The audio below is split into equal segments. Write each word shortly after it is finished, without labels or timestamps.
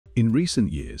In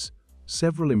recent years,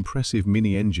 several impressive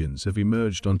mini-engines have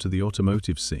emerged onto the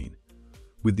automotive scene,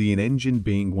 with the in-engine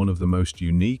being one of the most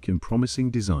unique and promising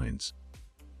designs.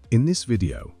 In this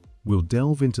video, we'll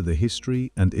delve into the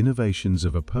history and innovations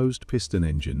of opposed piston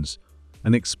engines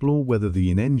and explore whether the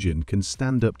in-engine can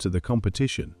stand up to the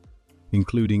competition,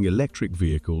 including electric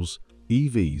vehicles,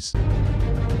 EVs.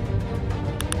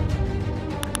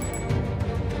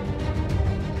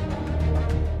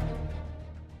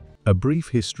 A brief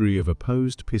history of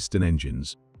opposed piston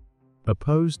engines.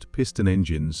 Opposed piston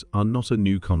engines are not a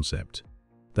new concept.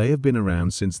 They have been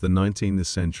around since the 19th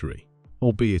century,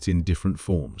 albeit in different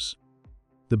forms.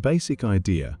 The basic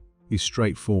idea is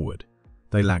straightforward.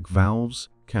 They lack valves,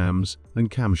 cams, and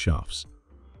camshafts,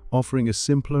 offering a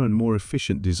simpler and more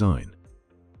efficient design.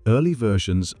 Early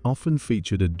versions often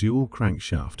featured a dual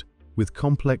crankshaft with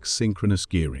complex synchronous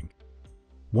gearing.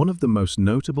 One of the most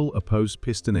notable opposed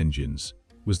piston engines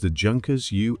was the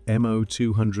Junkers UMO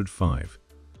 205,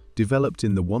 developed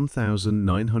in the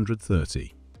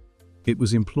 1930. It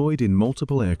was employed in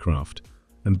multiple aircraft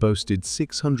and boasted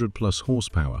 600+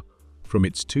 horsepower from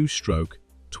its two-stroke,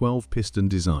 12-piston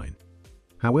design.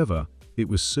 However, it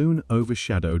was soon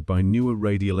overshadowed by newer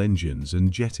radial engines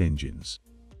and jet engines.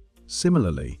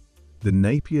 Similarly, the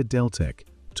Napier Deltec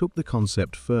took the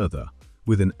concept further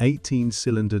with an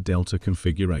 18-cylinder Delta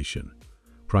configuration,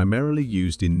 primarily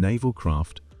used in naval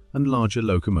craft and larger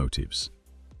locomotives.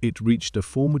 It reached a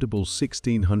formidable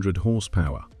 1600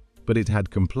 horsepower, but it had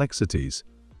complexities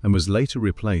and was later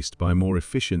replaced by more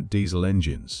efficient diesel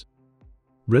engines.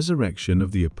 Resurrection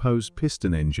of the opposed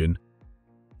piston engine.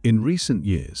 In recent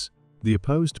years, the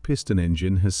opposed piston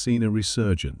engine has seen a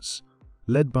resurgence,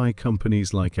 led by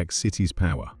companies like Intricacies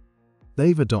Power.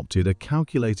 They've adopted a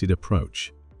calculated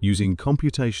approach, using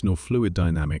computational fluid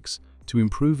dynamics to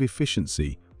improve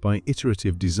efficiency by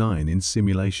iterative design in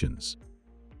simulations.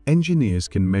 Engineers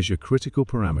can measure critical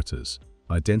parameters,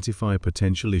 identify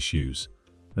potential issues,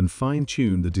 and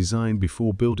fine-tune the design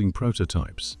before building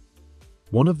prototypes.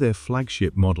 One of their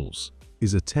flagship models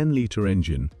is a 10-liter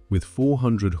engine with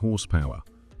 400 horsepower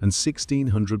and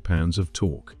 1,600 pounds of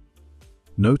torque.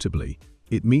 Notably,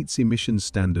 it meets emissions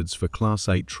standards for Class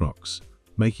 8 trucks,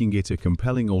 making it a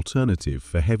compelling alternative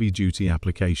for heavy-duty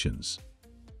applications.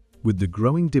 With the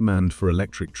growing demand for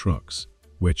electric trucks,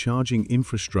 where charging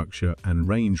infrastructure and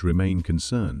range remain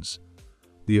concerns,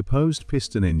 the opposed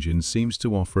piston engine seems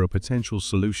to offer a potential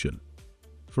solution.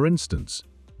 For instance,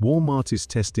 Walmart is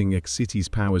testing Intricacies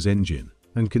Power's engine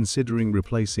and considering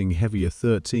replacing heavier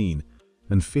 13-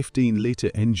 and 15-liter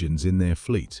engines in their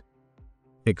fleet.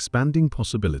 Expanding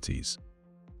possibilities.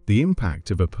 The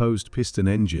impact of opposed piston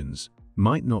engines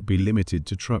might not be limited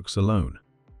to trucks alone.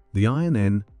 The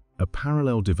INN, a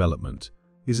parallel development,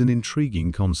 is an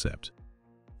intriguing concept.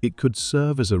 It could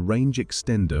serve as a range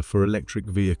extender for electric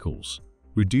vehicles,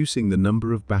 reducing the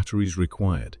number of batteries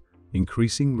required,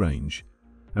 increasing range,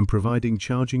 and providing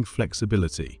charging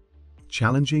flexibility.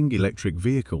 Challenging electric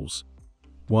vehicles.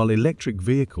 While electric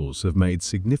vehicles have made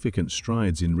significant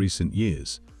strides in recent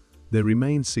years, there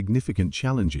remain significant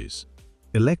challenges.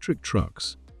 Electric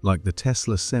trucks, like the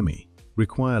Tesla Semi,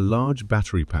 require large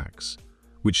battery packs,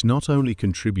 which not only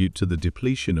contribute to the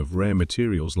depletion of rare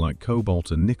materials like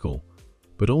cobalt and nickel,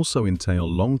 but also entail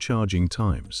long charging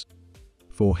times.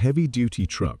 For heavy-duty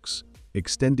trucks,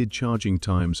 extended charging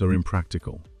times are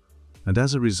impractical, and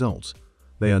as a result,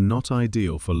 they are not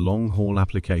ideal for long-haul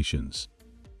applications.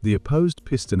 The opposed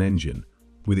piston engine,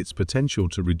 with its potential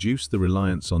to reduce the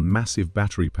reliance on massive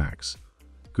battery packs,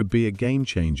 could be a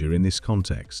game-changer in this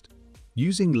context.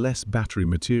 Using less battery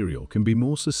material can be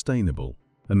more sustainable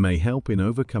and may help in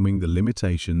overcoming the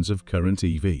limitations of current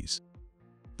EVs.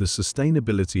 The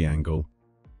sustainability angle.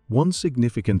 One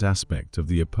significant aspect of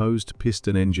the opposed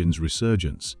piston engine's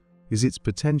resurgence is its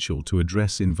potential to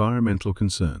address environmental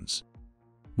concerns.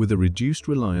 With a reduced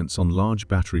reliance on large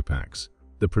battery packs,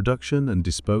 the production and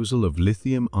disposal of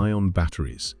lithium-ion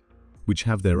batteries, which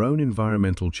have their own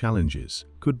environmental challenges,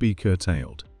 could be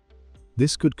curtailed.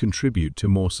 This could contribute to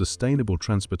more sustainable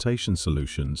transportation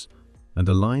solutions and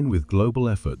align with global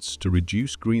efforts to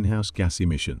reduce greenhouse gas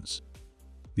emissions.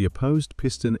 The opposed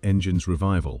piston engine's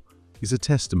revival is a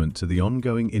testament to the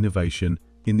ongoing innovation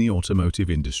in the automotive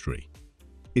industry.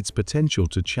 Its potential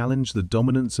to challenge the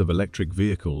dominance of electric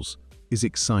vehicles is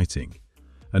exciting,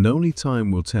 and only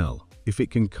time will tell if it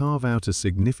can carve out a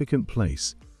significant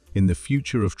place in the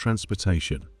future of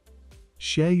transportation.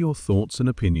 Share your thoughts and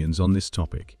opinions on this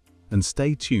topic, and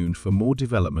stay tuned for more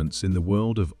developments in the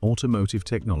world of automotive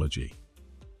technology.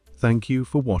 Thank you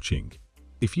for watching.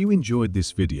 If you enjoyed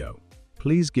this video,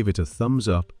 please give it a thumbs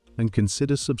up and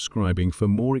consider subscribing for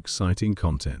more exciting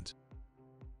content.